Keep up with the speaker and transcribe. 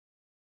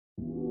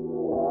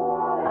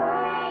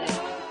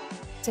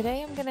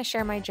Today I'm going to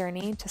share my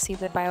journey to see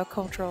the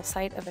biocultural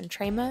site of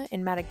Antrema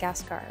in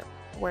Madagascar,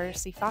 where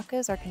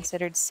Sifakas are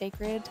considered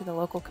sacred to the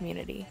local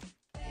community.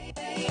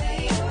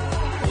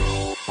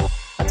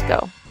 Let's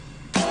go.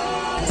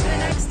 On to the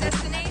next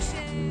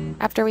destination.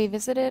 After we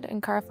visited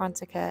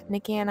Nkarafantsika,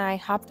 Nicky and I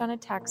hopped on a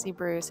taxi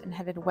Bruce and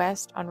headed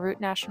west on Route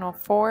National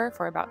 4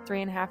 for about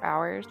 3.5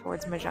 hours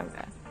towards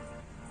Majunga.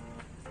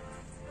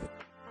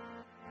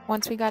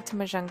 Once we got to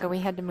Majunga, we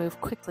had to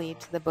move quickly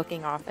to the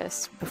booking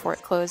office before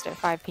it closed at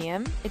 5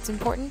 p.m. It's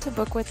important to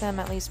book with them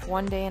at least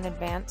one day in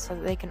advance so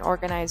that they can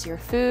organize your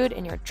food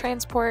and your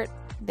transport.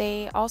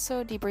 They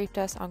also debriefed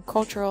us on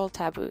cultural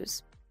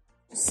taboos.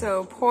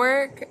 So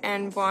pork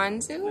and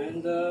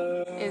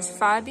buanzu is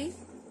fadi?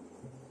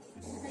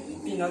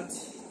 Peanut.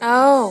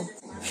 Oh.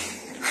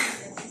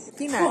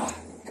 Peanut.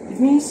 It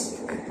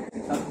means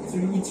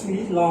it's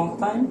really long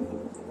time.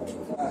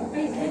 I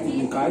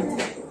didn't guide.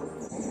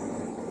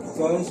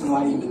 Because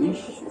my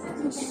English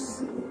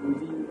is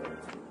really...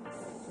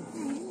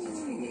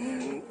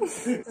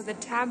 So the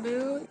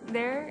taboo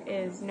there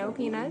is no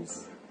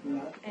peanuts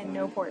and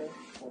no pork.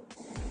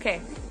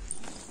 Okay.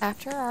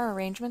 After our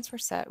arrangements were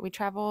set, we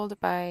traveled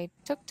by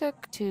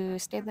tuk-tuk to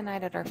stay the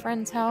night at our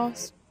friend's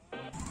house.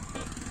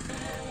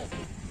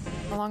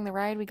 Along the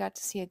ride, we got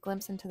to see a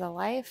glimpse into the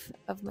life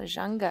of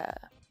Majunga.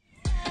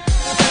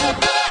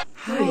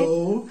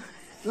 Hello.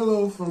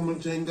 Hello from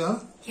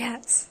Majunga.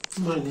 Yes.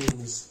 My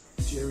name is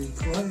Jerry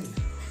Clay.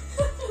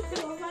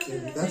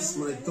 And that's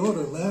my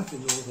daughter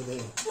laughing over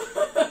there.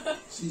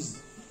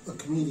 She's a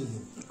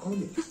comedian, a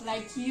comic.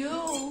 Like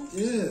you.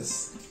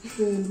 Yes.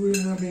 And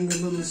we're having a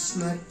little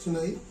snack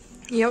tonight.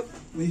 Yep.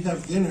 We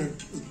have dinner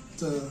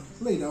at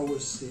late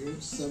hours here,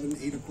 7,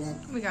 8 o'clock.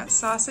 We got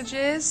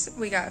sausages,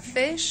 we got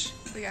fish,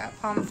 we got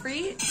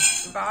pomfret,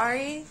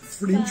 bari,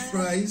 French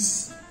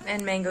fries.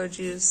 And mango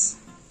juice.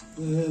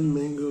 And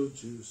mango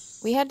juice.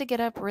 We had to get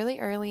up really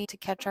early to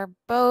catch our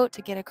boat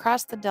to get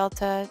across the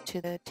delta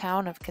to the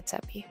town of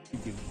Kitsepi.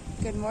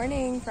 Good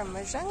morning from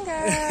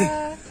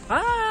Majunga.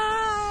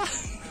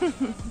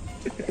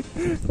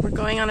 We're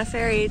going on a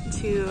ferry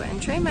to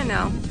Antrema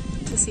now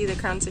to see the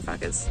crown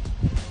Sifakas.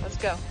 Let's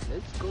go.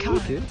 Let's go. Come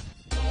on. Okay.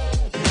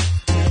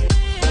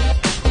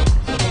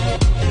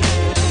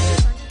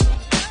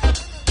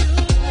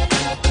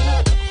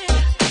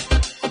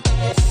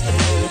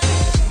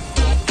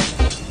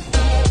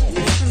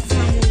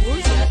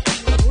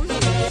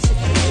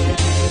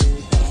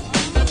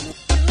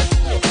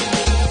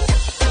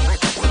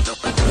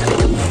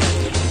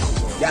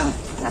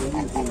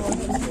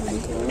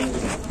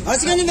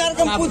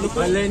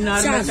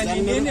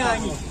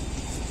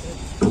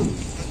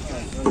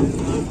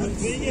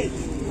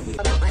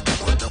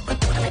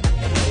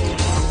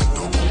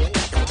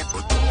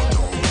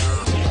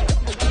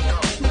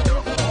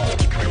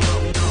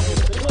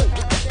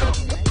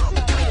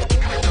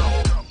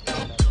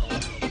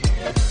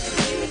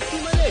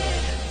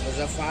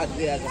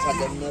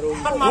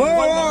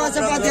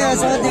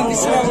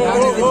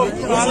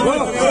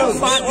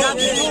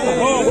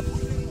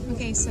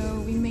 Okay, so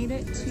we made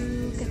it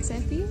to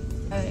Kitsepi.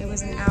 It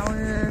was an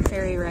hour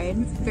ferry ride,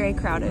 very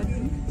crowded.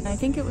 I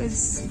think it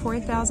was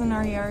 4,000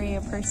 ariary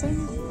a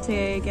person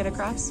to get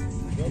across.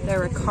 There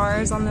were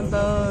cars on the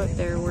boat,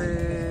 there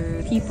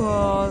were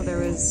people, there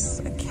was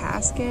a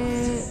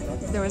casket,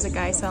 there was a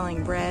guy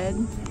selling bread.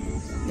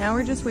 Now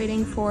we're just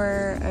waiting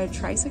for a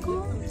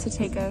tricycle to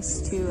take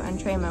us to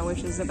Antrema,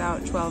 which is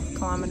about 12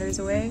 kilometers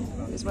away,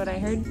 is what I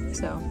heard.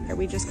 So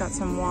we just got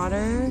some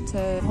water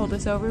to hold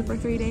us over for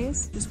 3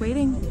 days. Just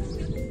waiting.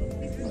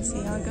 We'll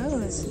see how it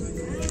goes.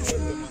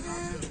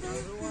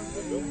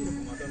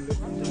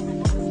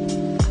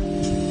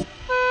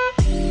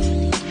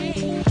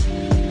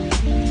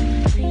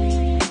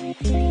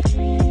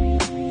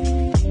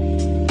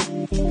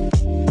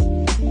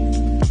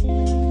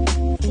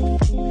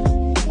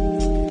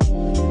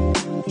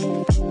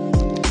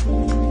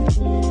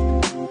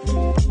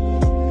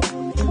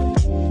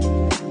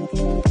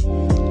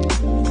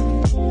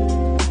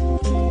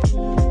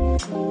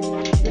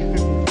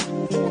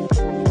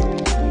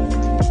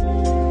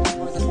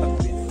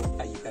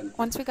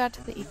 Once we got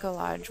to the eco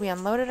lodge, we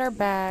unloaded our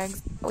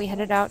bags. We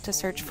headed out to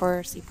search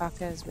for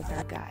Sifakas with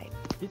our guide.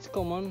 It's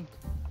common,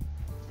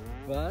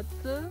 but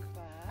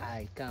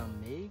I can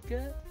make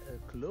a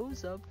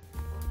close-up.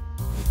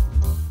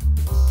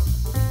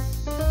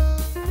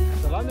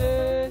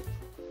 Salame!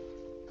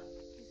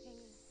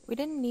 We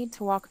didn't need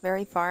to walk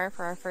very far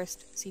for our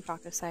first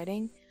Sifakas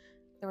sighting.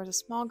 There was a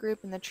small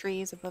group in the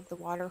trees above the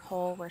water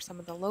hole where some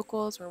of the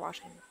locals were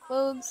washing their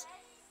clothes.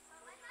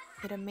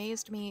 It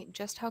amazed me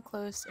just how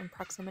close in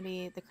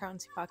proximity the crown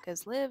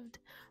Sifakas lived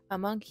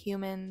among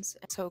humans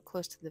and so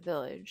close to the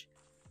village.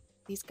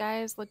 These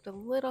guys looked a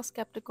little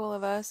skeptical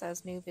of us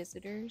as new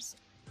visitors.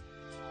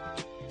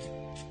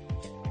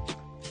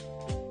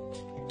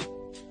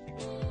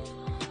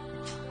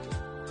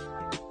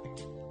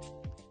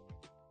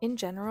 In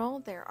general,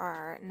 there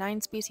are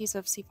 9 species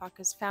of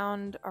Sifakas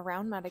found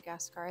around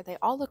Madagascar. They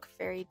all look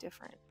very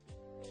different.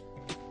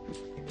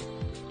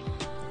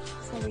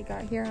 So we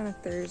got here on a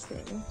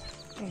Thursday.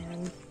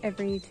 And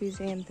every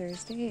Tuesday and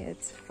Thursday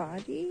it's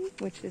fadi,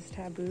 which is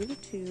taboo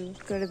to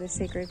go to the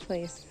sacred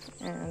place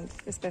and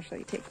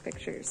especially take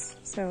pictures.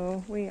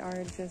 So we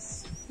are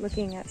just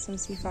looking at some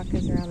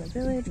sifakas around the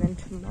village, and then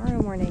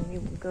tomorrow morning we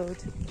will go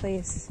to the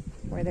place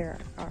where there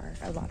are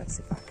a lot of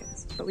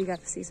sifakas. But we got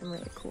to see some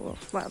really cool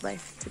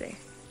wildlife today.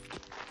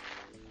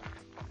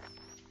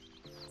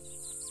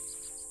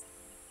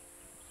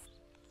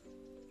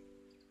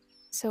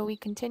 So we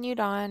continued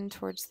on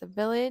towards the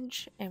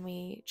village and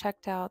we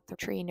checked out the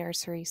tree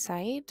nursery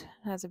site.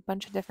 It has a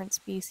bunch of different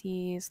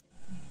species.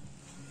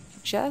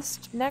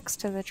 Just next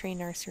to the tree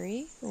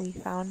nursery, we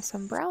found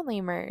some brown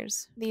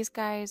lemurs. These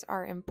guys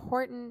are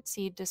important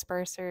seed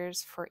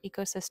dispersers for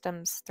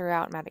ecosystems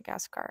throughout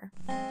Madagascar.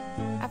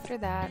 After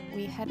that,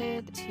 we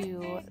headed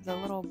to the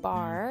little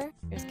bar.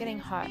 It was getting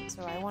hot,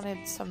 so I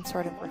wanted some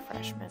sort of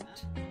refreshment.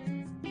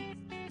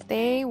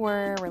 They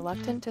were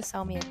reluctant to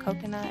sell me a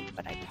coconut,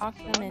 but I talked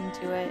them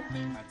into it.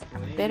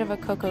 I'm a bit of a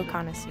cocoa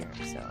connoisseur,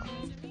 so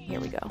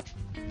here we go.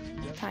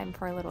 Time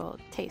for a little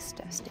taste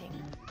testing,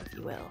 if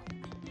you will.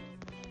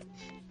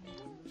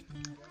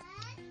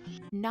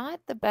 Not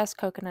the best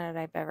coconut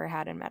I've ever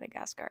had in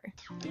Madagascar.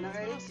 It's a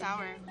little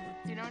sour.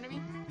 Do you know what I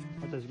mean?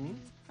 What does it mean?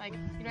 Like,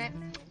 you know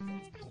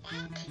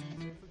what?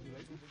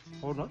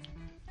 Hold on.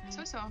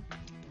 So.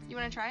 You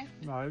want to try?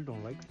 No, I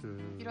don't like the...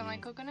 You don't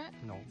like coconut?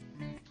 No.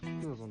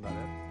 It wasn't that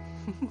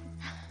bad.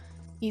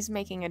 He's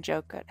making a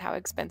joke at how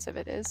expensive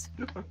it is.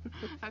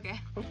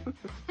 Okay.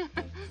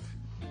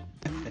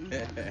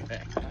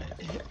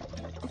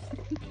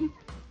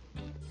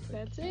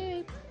 That's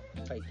it.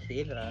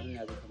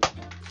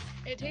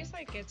 It tastes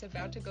like it's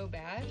about to go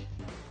bad.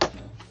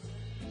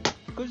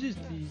 Because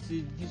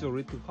it's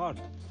already too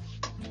hard.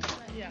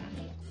 Yeah.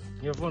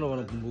 You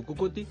want to move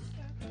cookie?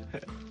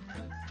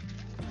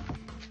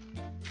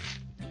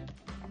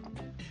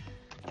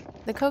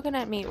 The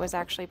coconut meat was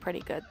actually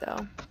pretty good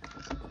though.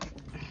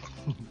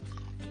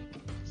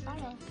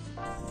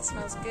 It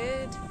smells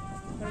good.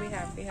 What do we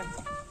have? We have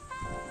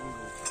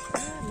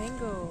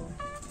mango,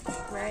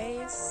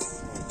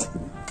 rice,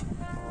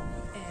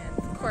 and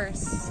of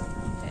course,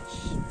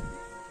 fish.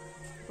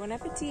 Bon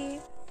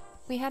appetit!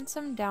 We had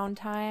some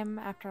downtime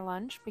after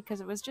lunch because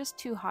it was just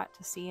too hot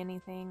to see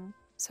anything.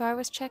 So I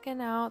was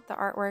checking out the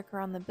artwork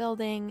around the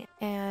building,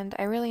 and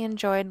I really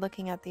enjoyed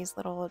looking at these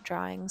little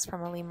drawings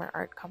from a Lemur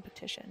Art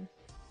Competition.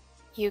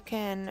 You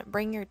can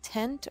bring your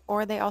tent,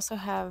 or they also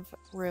have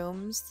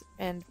rooms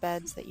and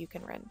beds that you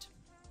can rent.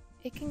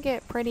 It can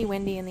get pretty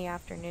windy in the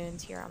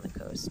afternoons here on the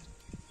coast.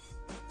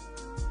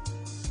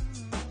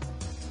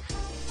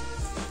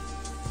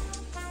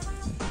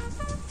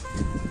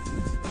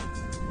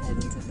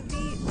 Heading to the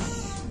beach.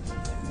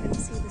 And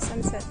see the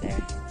sunset there.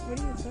 What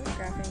are you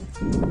photographing?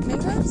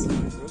 Mangroves?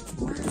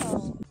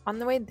 Wow. On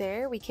the way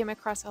there, we came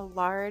across a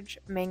large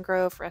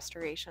mangrove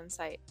restoration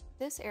site.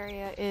 This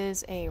area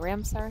is a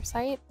Ramsar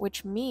site,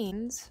 which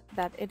means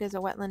that it is a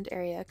wetland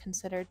area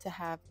considered to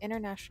have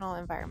international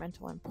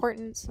environmental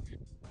importance.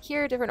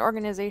 Here, different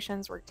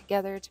organizations work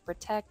together to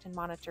protect and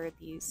monitor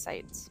these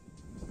sites.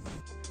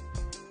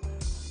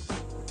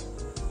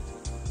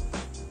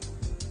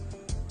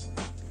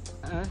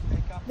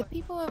 The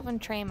people of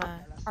Antrema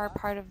are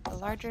part of the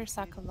larger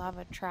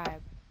Sakalava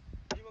tribe.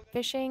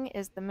 Fishing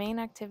is the main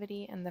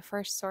activity and the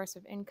first source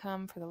of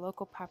income for the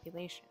local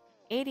population.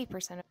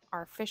 80%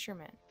 are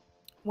fishermen.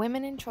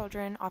 Women and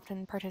children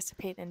often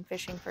participate in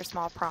fishing for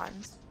small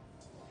prawns.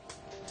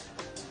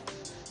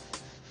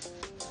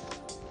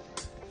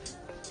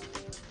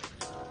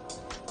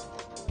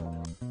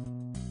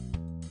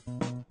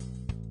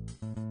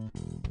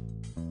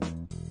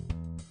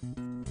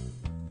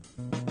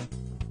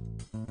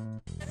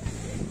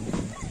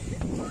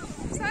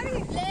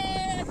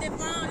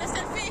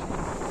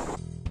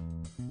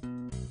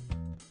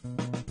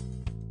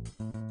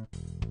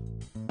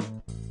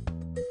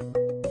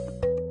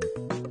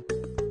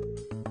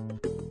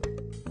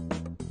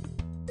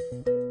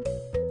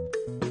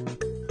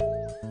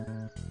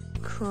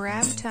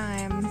 Crab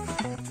time.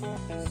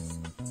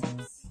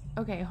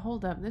 Okay,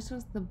 hold up. This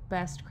was the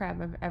best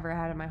crab I've ever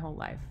had in my whole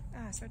life.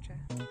 Yeah.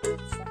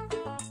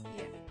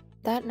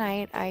 That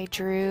night, I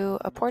drew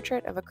a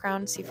portrait of a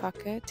crowned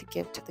sifaka to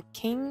give to the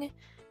king.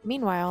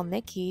 Meanwhile,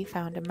 Nicky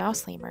found a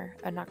mouse lemur,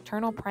 a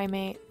nocturnal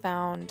primate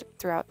found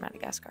throughout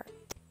Madagascar.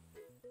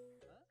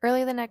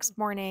 Early the next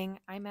morning,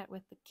 I met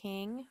with the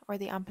king, or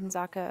the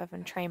Ampanzaka of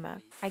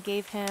Antrema. I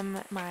gave him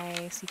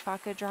my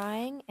sifaka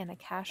drawing and a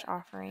cash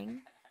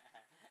offering.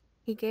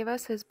 He gave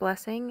us his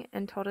blessing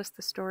and told us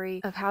the story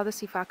of how the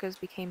sifakas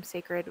became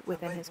sacred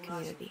within his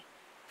community.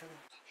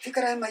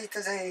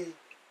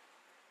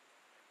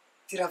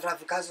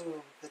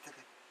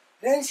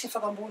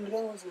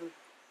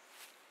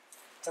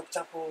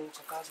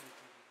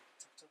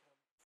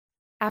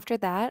 After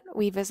that,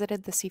 we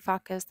visited the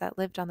sifakas that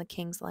lived on the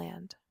king's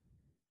land.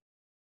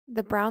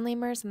 The brown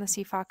lemurs and the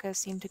sifakas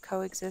seemed to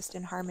coexist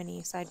in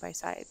harmony side by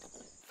side.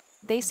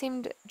 They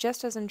seemed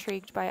just as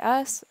intrigued by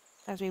us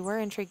as we were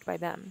intrigued by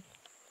them.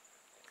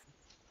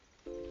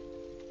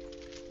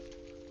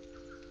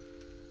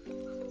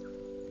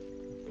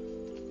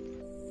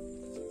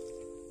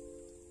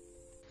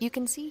 You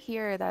can see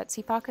here that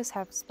Sifakas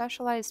have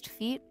specialized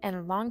feet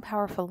and long,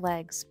 powerful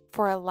legs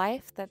for a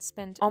life that's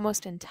spent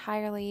almost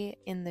entirely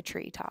in the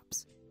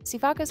treetops.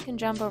 Sifakas can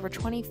jump over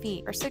 20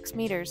 feet or 6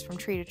 meters from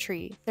tree to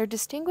tree. They're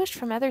distinguished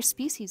from other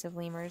species of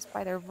lemurs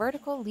by their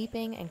vertical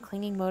leaping and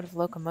clinging mode of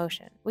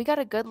locomotion. We got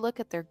a good look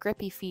at their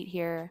grippy feet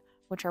here,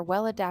 which are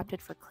well adapted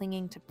for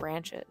clinging to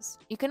branches.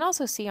 You can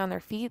also see on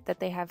their feet that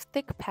they have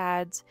thick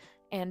pads,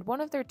 and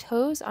one of their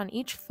toes on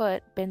each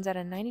foot bends at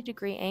a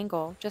 90-degree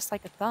angle, just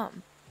like a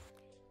thumb.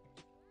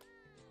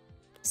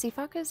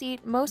 Sifakas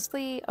eat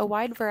mostly a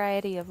wide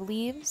variety of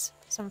leaves,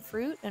 some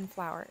fruit, and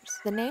flowers.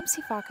 The name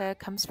Sifaka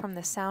comes from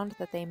the sound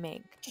that they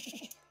make.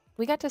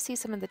 We got to see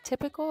some of the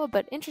typical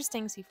but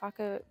interesting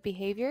Sifaka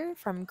behavior,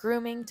 from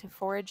grooming to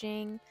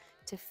foraging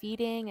to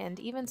feeding and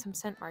even some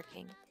scent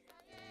marking.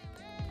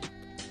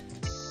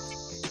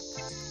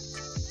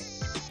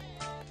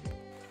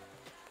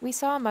 We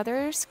saw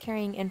mothers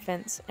carrying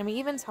infants, and we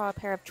even saw a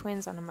pair of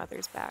twins on a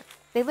mother's back.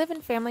 They live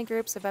in family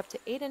groups of up to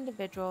 8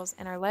 individuals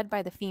and are led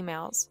by the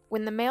females.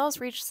 When the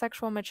males reach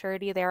sexual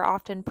maturity, they are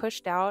often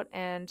pushed out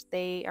and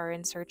they are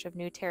in search of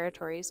new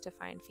territories to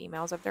find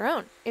females of their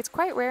own. It's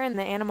quite rare in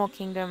the animal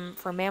kingdom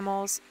for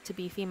mammals to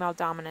be female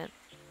dominant.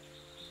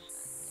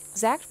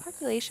 Exact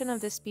population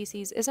of this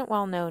species isn't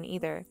well known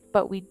either,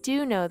 but we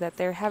do know that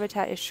their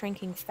habitat is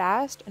shrinking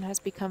fast and has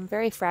become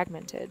very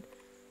fragmented.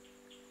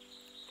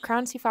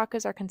 Crowned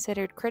Sifakas are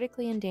considered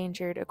critically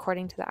endangered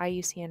according to the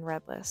IUCN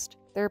Red List.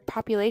 Their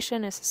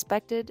population is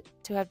suspected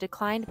to have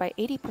declined by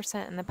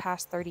 80% in the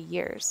past 30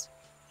 years.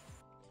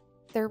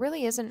 There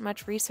really isn't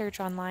much research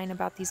online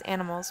about these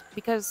animals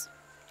because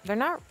they're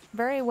not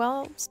very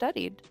well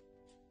studied.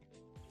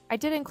 I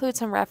did include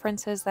some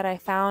references that I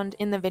found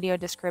in the video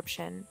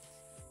description.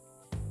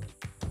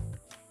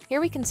 Here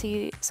we can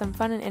see some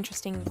fun and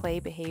interesting play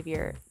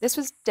behavior. This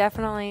was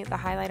definitely the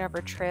highlight of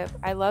our trip.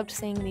 I loved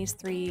seeing these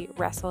 3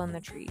 wrestle in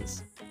the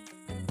trees.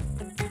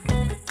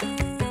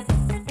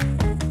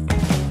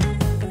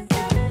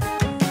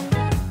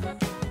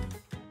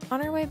 On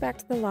our way back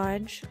to the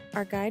lodge,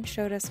 our guide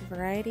showed us a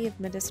variety of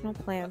medicinal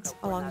plants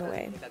along the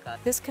way.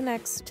 This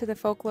connects to the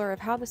folklore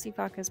of how the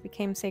Sifakas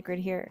became sacred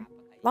here.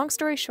 Long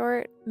story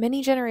short,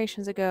 many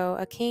generations ago,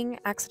 a king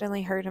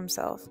accidentally hurt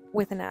himself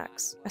with an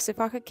axe. A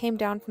Sifaka came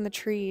down from the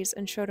trees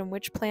and showed him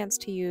which plants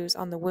to use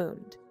on the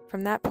wound.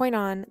 From that point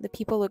on, the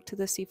people looked to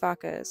the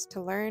Sifakas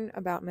to learn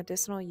about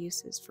medicinal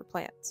uses for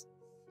plants.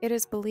 It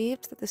is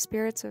believed that the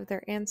spirits of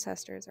their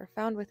ancestors are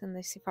found within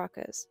the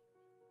Sifakas.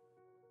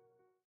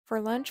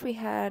 For lunch, we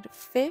had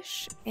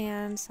fish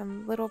and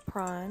some little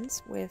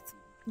prawns with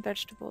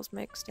vegetables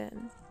mixed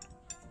in.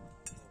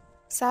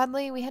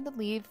 Sadly, we had to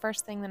leave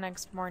first thing the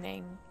next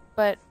morning,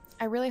 but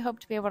I really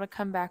hope to be able to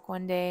come back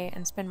one day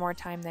and spend more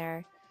time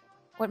there.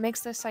 What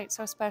makes this site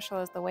so special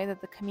is the way that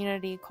the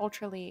community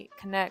culturally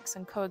connects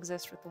and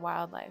coexists with the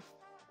wildlife.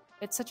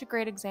 It's such a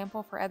great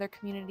example for other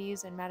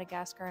communities in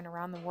Madagascar and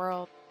around the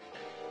world.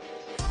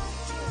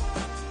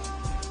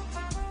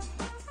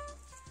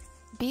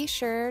 Be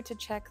sure to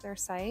check their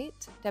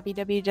site,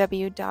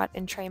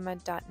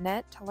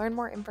 www.antrema.net, to learn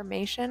more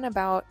information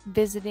about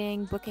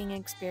visiting, booking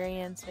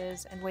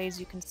experiences, and ways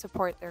you can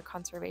support their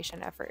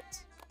conservation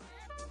efforts.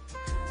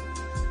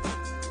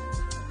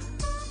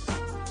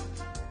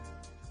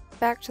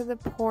 Back to the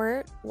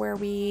port, where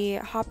we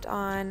hopped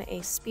on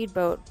a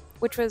speedboat,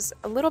 which was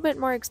a little bit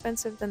more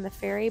expensive than the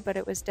ferry, but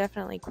it was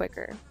definitely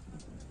quicker.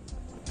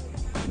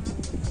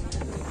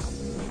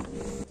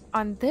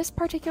 On this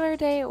particular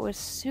day, it was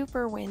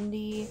super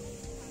windy.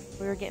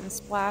 We were getting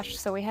splashed,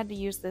 so we had to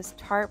use this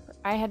tarp.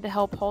 I had to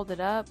help hold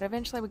it up, but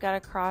eventually we got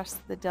across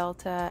the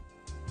delta.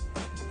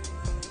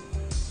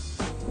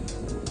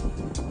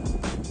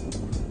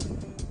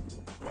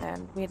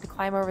 And we had to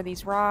climb over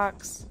these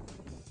rocks.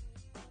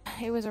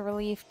 It was a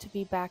relief to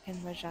be back in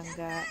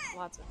Majunga.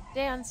 Lots of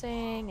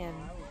dancing, and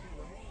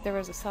there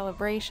was a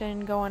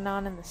celebration going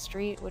on in the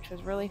street, which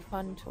was really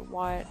fun to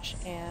watch,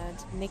 and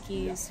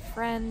Nicky's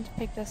friend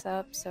picked us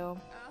up,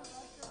 so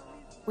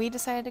we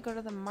decided to go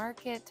to the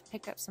market to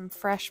pick up some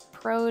fresh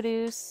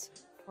produce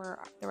for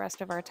the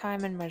rest of our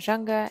time in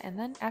Majunga, and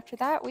then after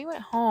that we went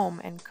home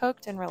and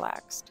cooked and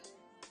relaxed.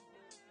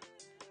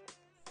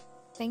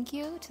 Thank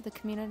you to the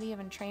community of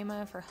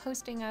Antrema for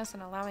hosting us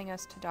and allowing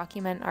us to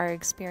document our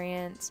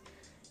experience.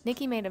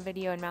 Nicky made a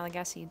video in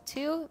Malagasy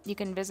too. You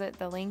can visit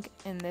the link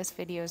in this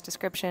video's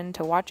description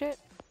to watch it.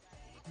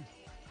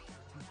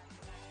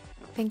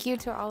 Thank you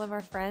to all of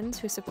our friends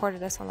who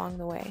supported us along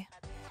the way.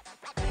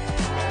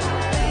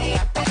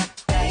 I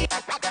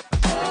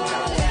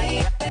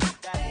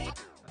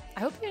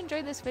hope you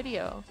enjoyed this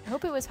video. I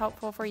hope it was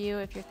helpful for you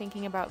if you're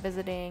thinking about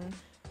visiting.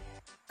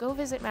 Go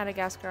visit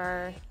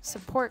Madagascar,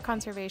 support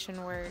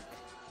conservation work.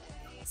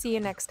 See you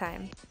next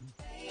time.